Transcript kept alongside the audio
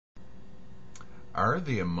Are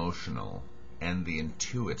the emotional and the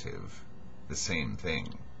intuitive the same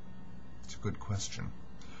thing? It's a good question.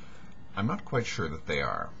 I'm not quite sure that they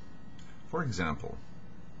are. For example,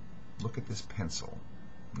 look at this pencil.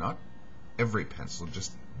 Not every pencil,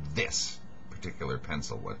 just this particular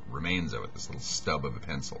pencil, what remains of it, this little stub of a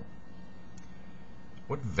pencil.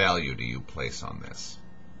 What value do you place on this?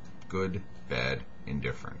 Good, bad,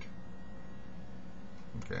 indifferent?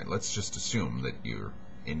 Okay, let's just assume that you're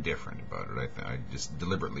indifferent about it. I just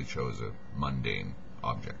deliberately chose a mundane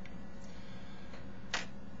object.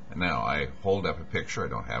 And now I hold up a picture, I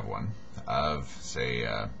don't have one, of, say,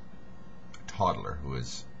 a toddler who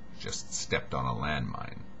has just stepped on a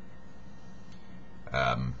landmine.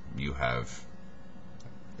 You have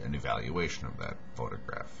an evaluation of that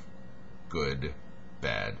photograph. Good,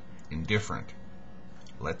 bad, indifferent.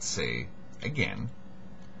 Let's say, again,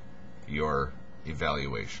 your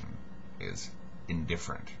evaluation is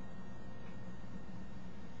indifferent.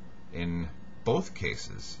 In both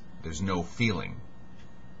cases, there's no feeling.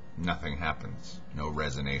 Nothing happens. No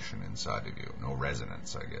resonation inside of you. No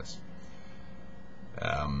resonance, I guess.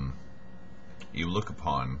 You look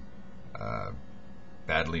upon a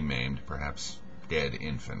badly maimed, perhaps dead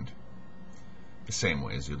infant the same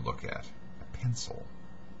way as you look at a pencil.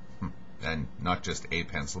 And not just a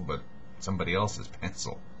pencil, but somebody else's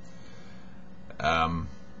pencil.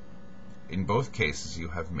 In both cases, you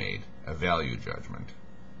have made a value judgment.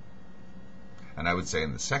 And I would say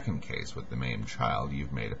in the second case, with the maimed child,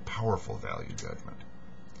 you've made a powerful value judgment.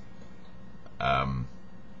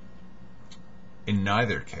 In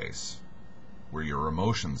neither case were your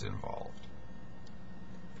emotions involved.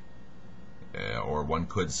 Or one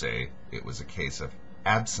could say it was a case of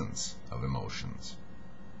absence of emotions.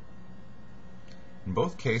 In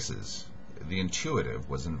both cases, the intuitive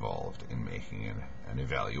was involved in making an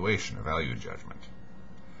evaluation, a value judgment.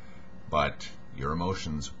 But your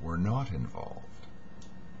emotions were not involved.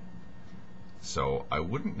 So I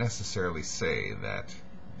wouldn't necessarily say that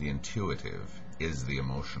the intuitive is the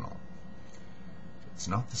emotional. It's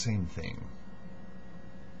not the same thing.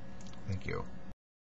 Thank you.